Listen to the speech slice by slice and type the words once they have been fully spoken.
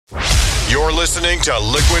You're listening to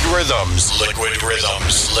Liquid Rhythms. Liquid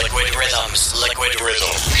Rhythms. Liquid Rhythms. Liquid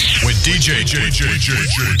Rhythms. With DJ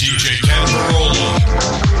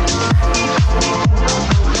Cantarola.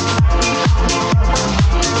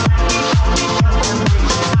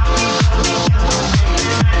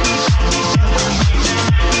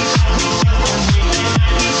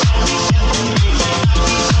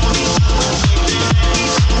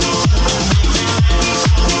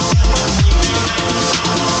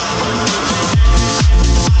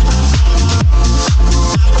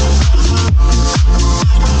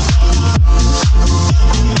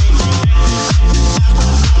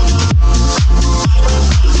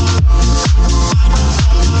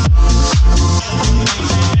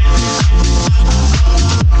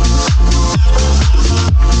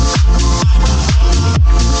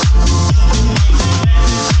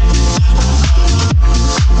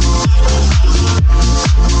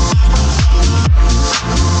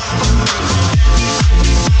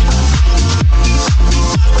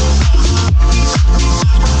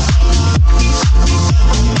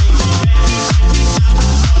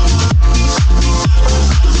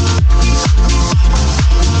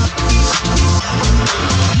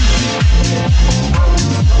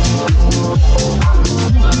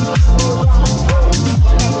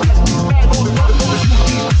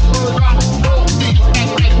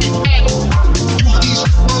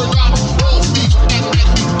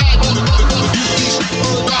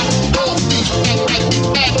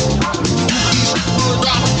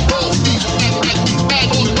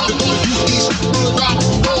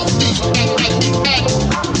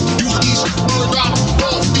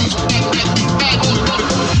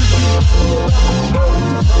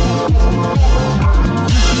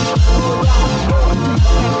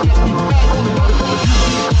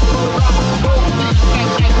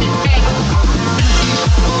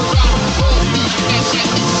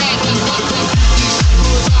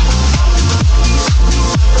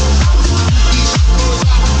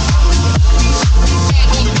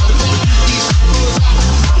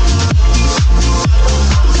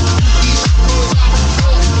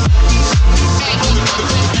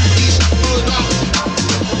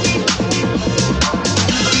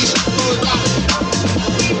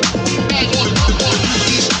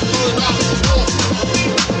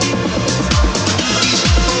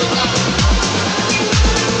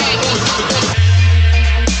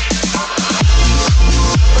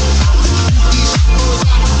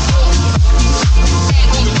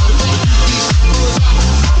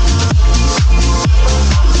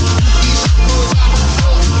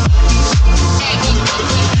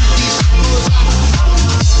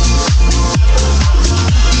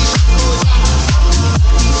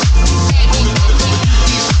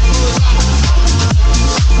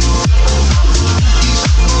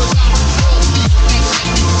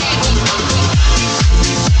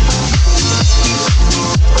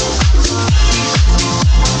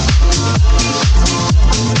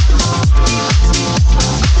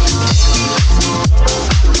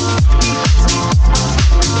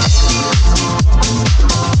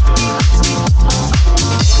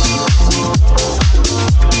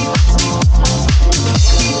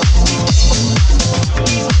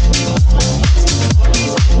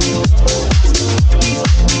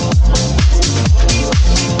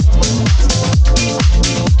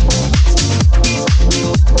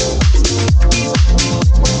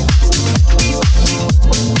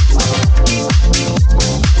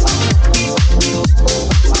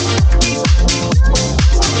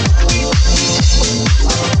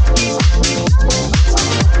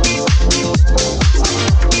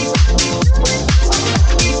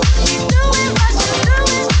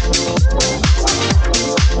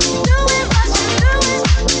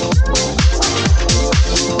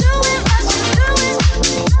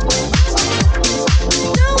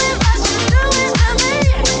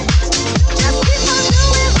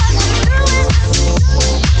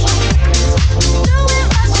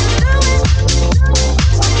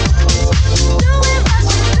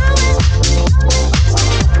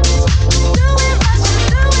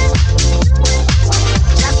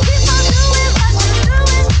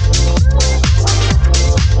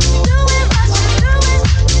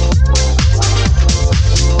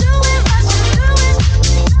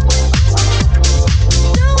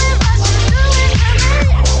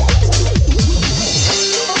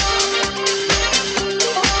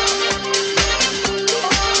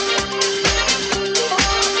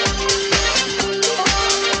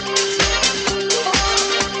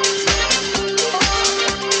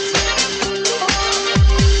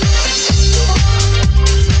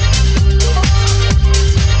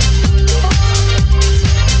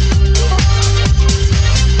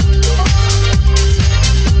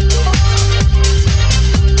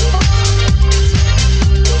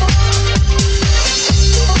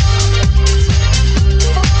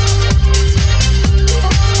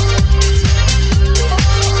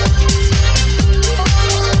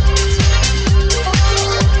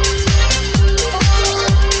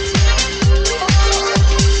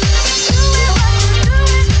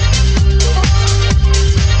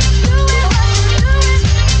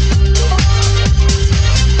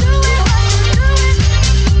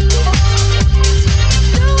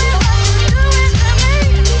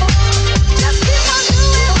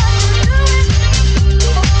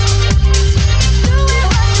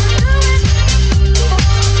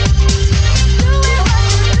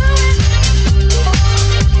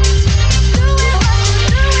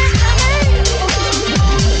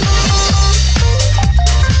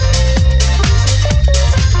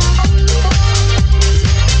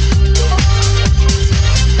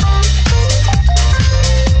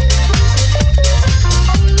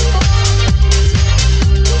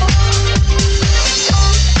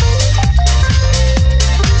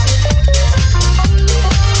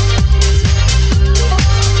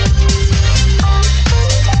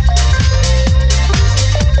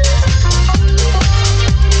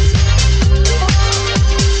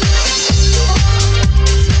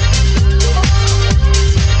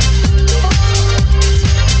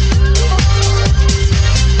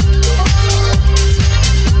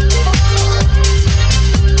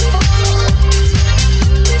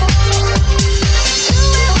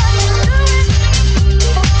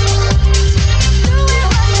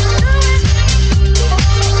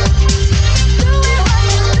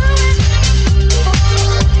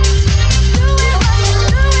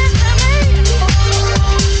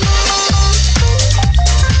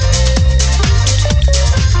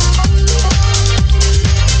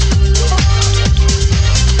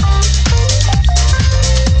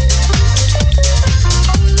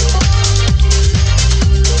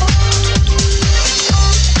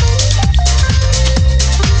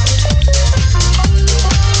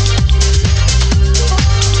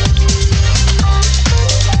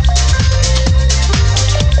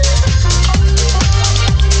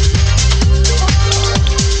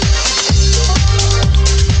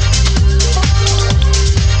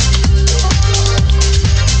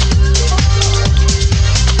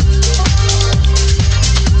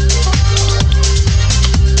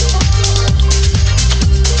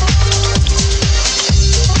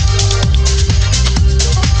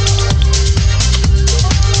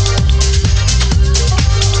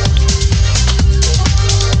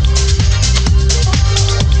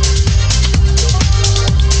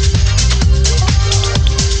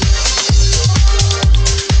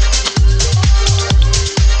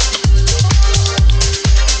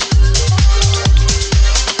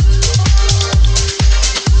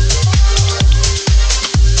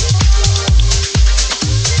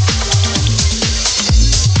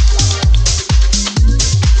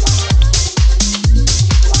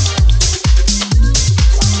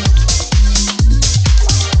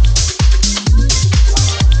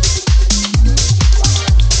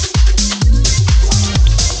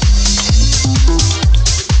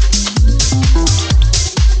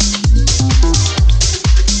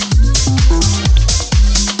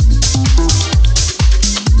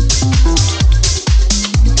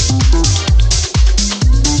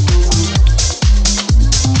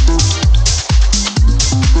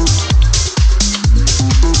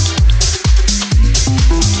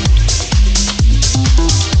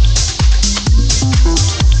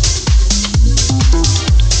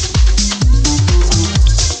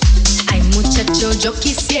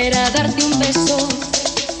 quisiera darte un beso.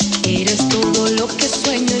 Eres todo lo que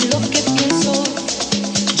sueño y lo que pienso.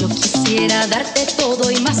 Yo quisiera darte todo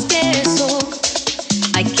y más que eso.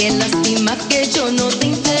 Ay, qué lástima que yo no te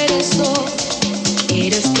intereso.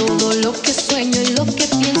 Eres todo lo que sueño y lo que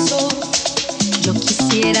pienso. Yo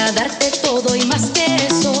quisiera darte todo y más que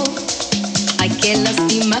eso. Ay, qué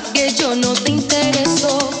lástima que yo no te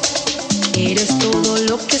intereso. Eres todo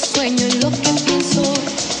lo que sueño y lo que pienso.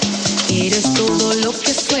 Eres todo lo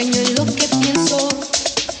que sueño y lo que pienso.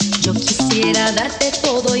 Yo quisiera darte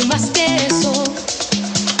todo y más que eso.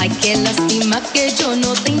 Ay, qué lástima que yo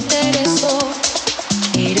no te intereso.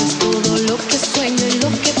 Eres todo lo que sueño y lo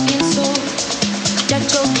que pienso.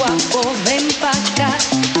 Muchacho guapo, ven pa' acá.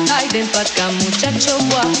 Ay, ven pa' acá, muchacho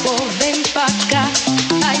guapo, ven pa' acá.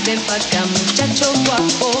 Ay, ven pa' acá, muchacho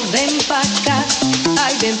guapo, ven pa' acá.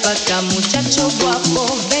 Ay, ven pa' acá, muchacho guapo,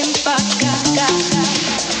 ven pa' acá, acá.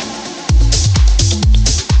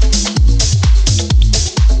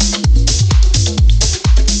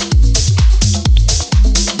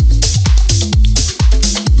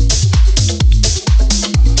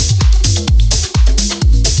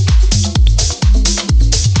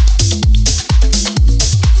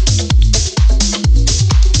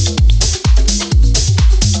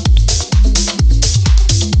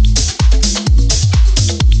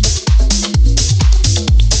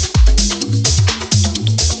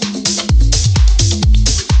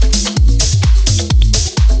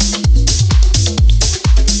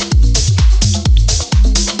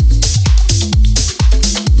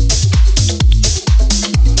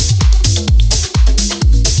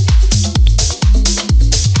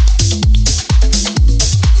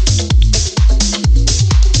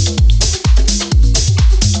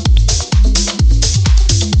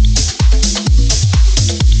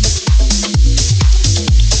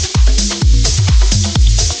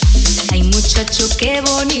 Qué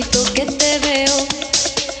bonito que te veo.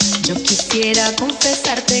 Yo quisiera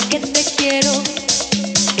confesarte que te quiero.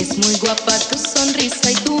 Es muy guapa tu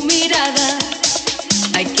sonrisa y tu mirada.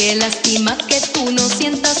 Ay, qué lástima que tú no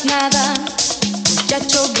sientas nada.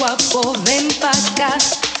 Muchacho guapo, ven pa' acá.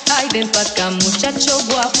 Ay, ven pa' acá, muchacho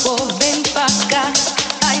guapo, ven pa' acá.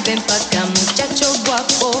 Ay, ven pa' acá, muchacho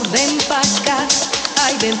guapo, ven pa' acá.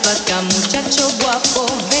 Ay, ven pa' acá, muchacho guapo,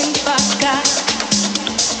 ven pa' acá.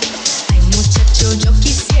 Yo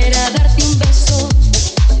quisiera darte un beso.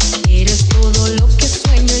 Eres todo lo que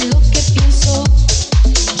sueño y lo que pienso.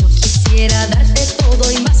 Yo quisiera darte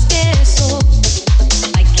todo y más que eso.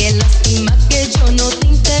 Ay, qué lástima que yo no te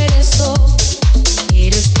intereso.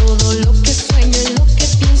 Eres todo lo que sueño y lo que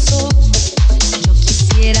pienso. Yo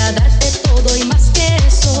quisiera darte todo y más que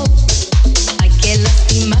eso. Ay, qué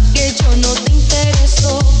lástima que yo no te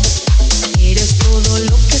intereso. Eres todo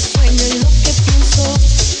lo que sueño y lo que pienso.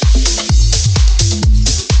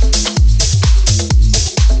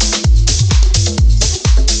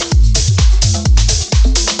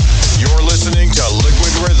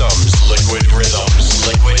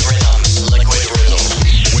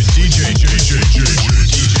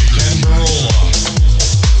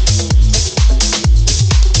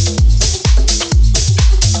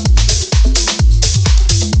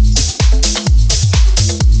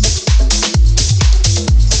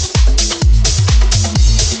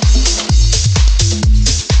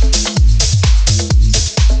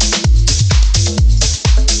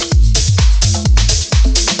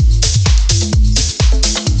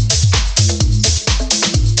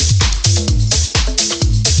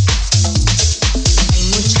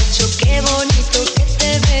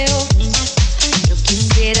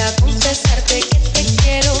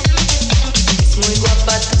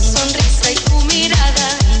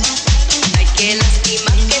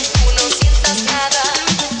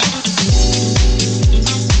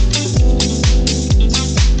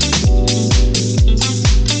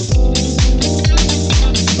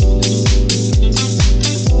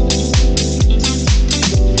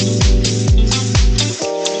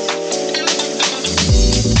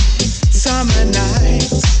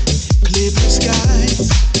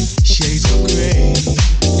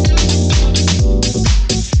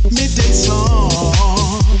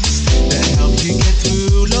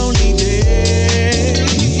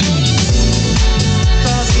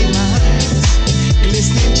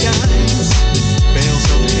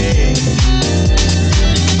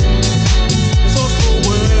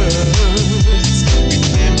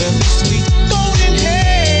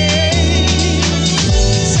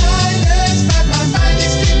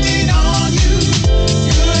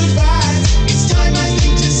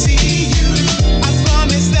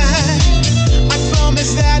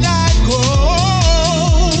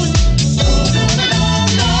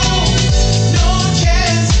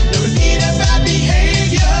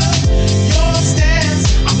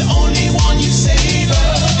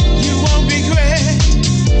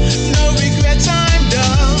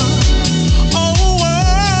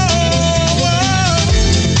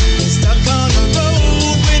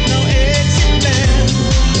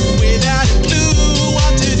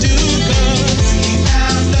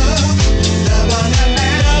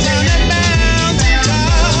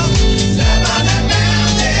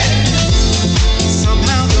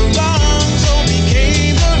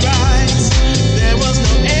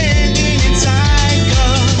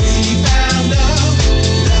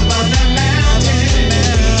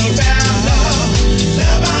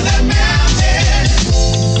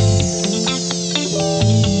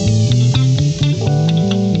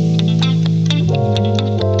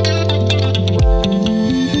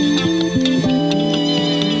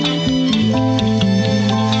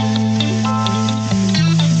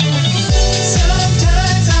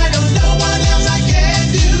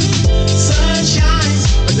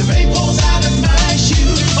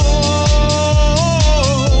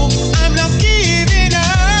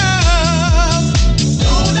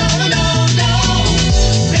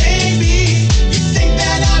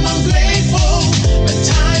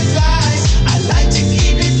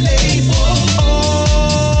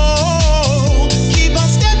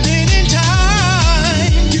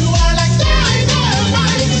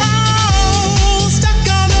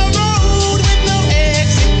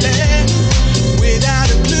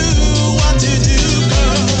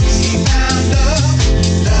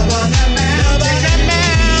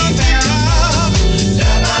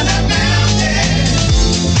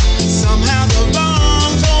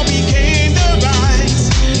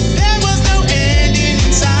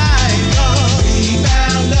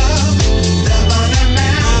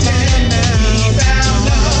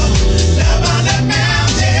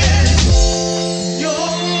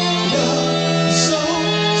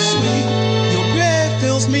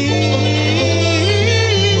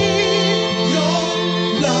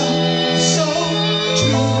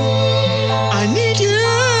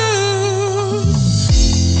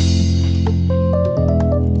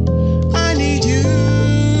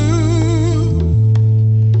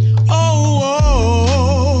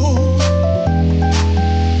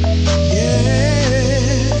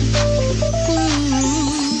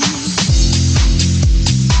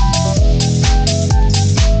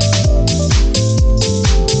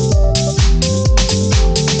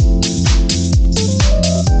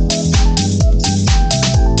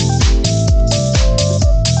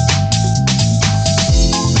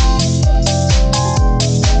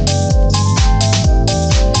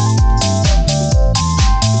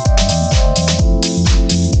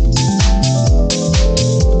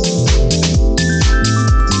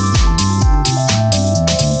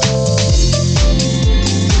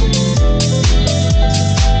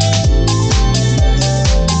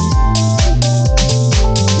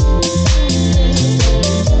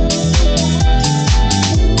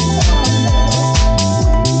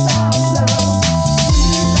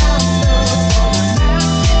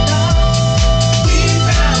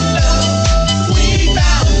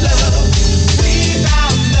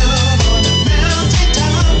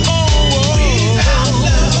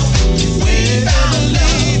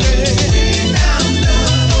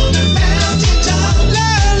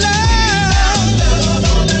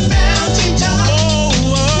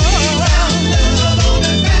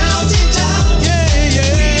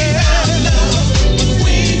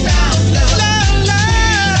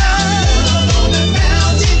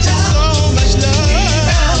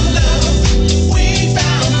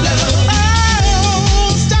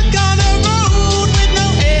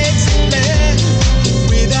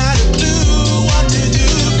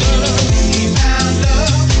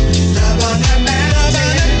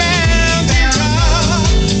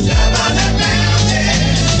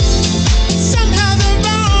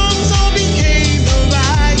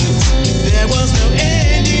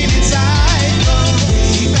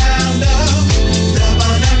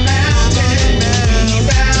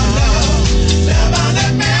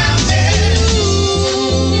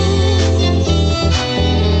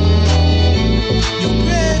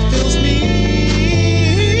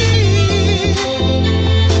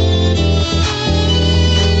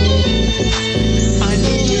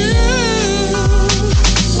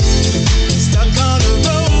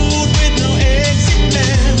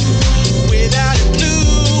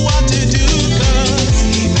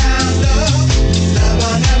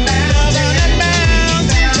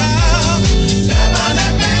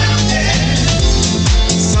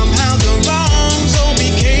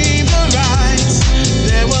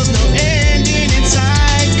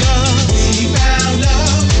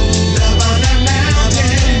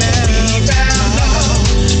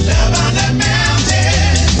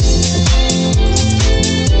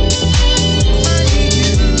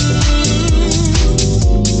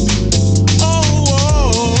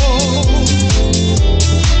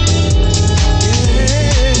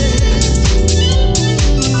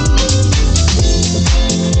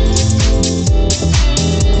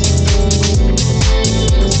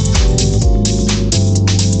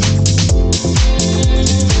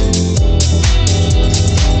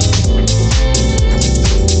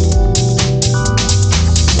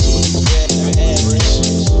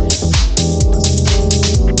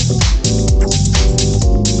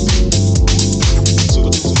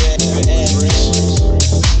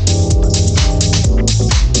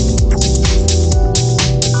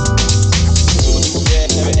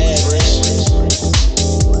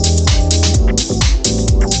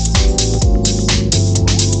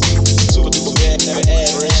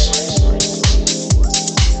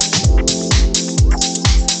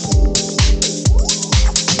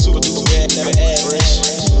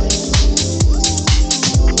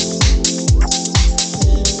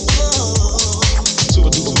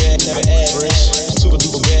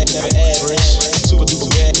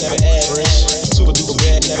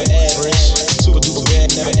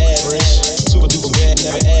 bad, never average. Super duper bad,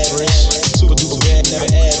 never average. Super duper bad, never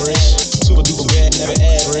average. Super duper bad, never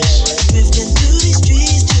average. Drifting through these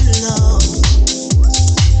streets too long,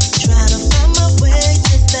 trying to find my way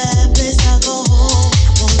to that place I go home.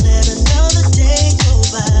 Won't let another day go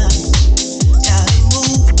by. Gotta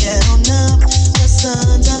move, get on up. The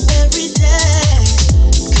sun's up every day.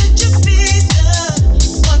 Could you be the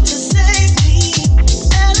one to save me?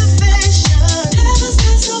 Elevation, heaven's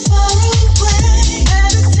not so far away.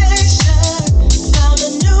 Meditation, found a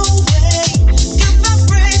new way. Good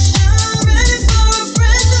vibration, ready for a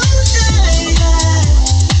brand new day.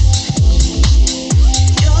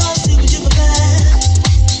 You're super duper bad.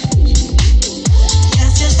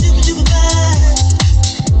 Yes, you're super duper bad.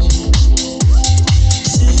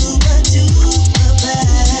 Super duper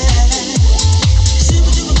bad.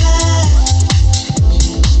 Super duper bad.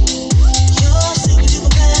 You're super duper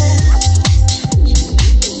bad.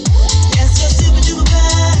 Yes, you're super duper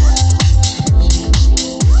bad.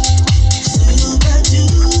 Super duper bad.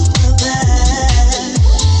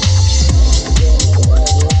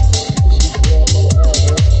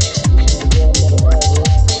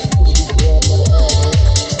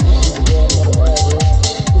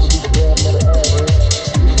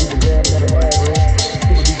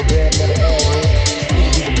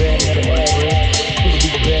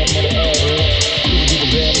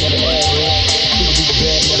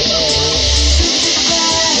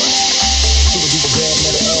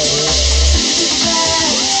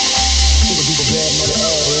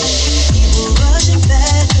 People rushing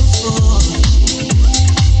back and forth.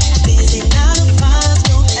 Busy 9 to 5,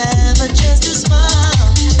 don't have a chance to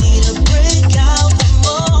smile. Need a break out the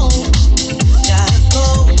mold. Gotta go,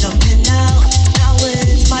 jumping out. Now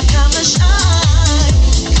it's my time to shine.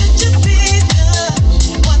 Could you be the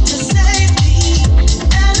one to save me?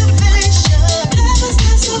 Elevation, heaven's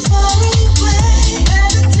not so far away.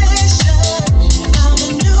 Meditation, found a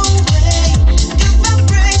new way. Good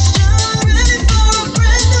vibration, ready for a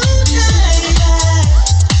brand new day.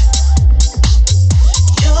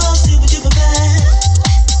 You're super duper bad.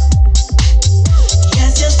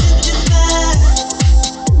 Yes, you're super duper bad.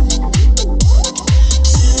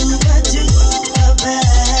 Super duper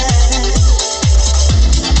bad.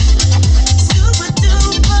 Super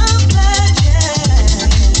duper bad, yeah.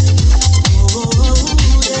 Oh,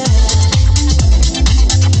 yeah.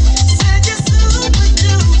 Said you're super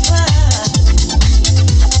duper.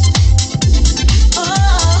 Oh,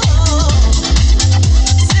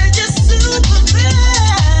 said you're super bad.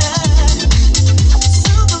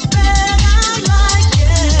 Super bad, I like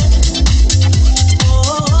it.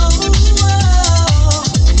 Oh,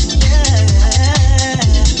 yeah.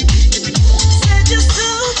 Said you're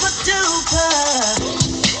super duper.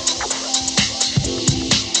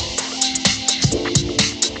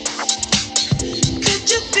 Could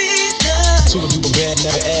you be the Super duper bad,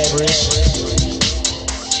 never average.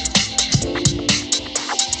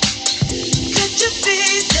 Could you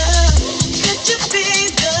be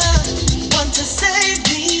the one to save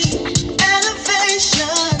me?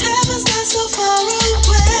 Elevation, heaven's not so far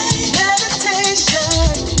away. Meditation,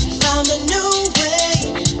 found a new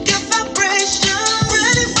way. Good vibration,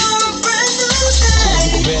 ready for a brand new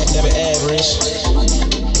day. Super bad, never average.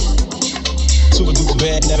 Super duper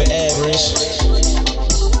bad, never average.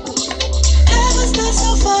 Heaven's not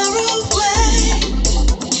so far away.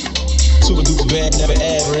 Super duper bad, never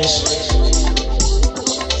average.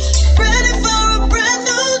 Ready for a brand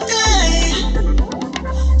new day.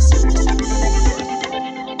 Super duper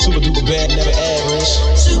bad. Super duper bad, never average.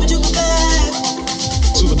 Super duper bad.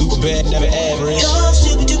 Super duper bad, never average. You're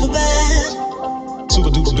super duper bad. Super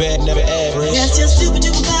duper bad, never average. Yes, you're super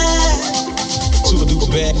duper bad. Super duper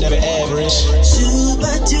bad, never average.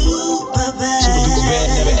 Super duper bad. Super duper bad,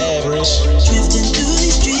 never average. Drifting through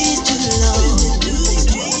these streets too long.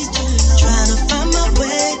 Trying to find my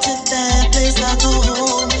way to that place I go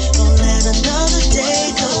home. Won't let another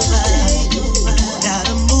day go by.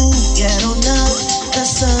 Gotta move, get on up. The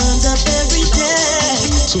sun's up every day.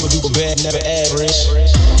 Super duper bad, never average.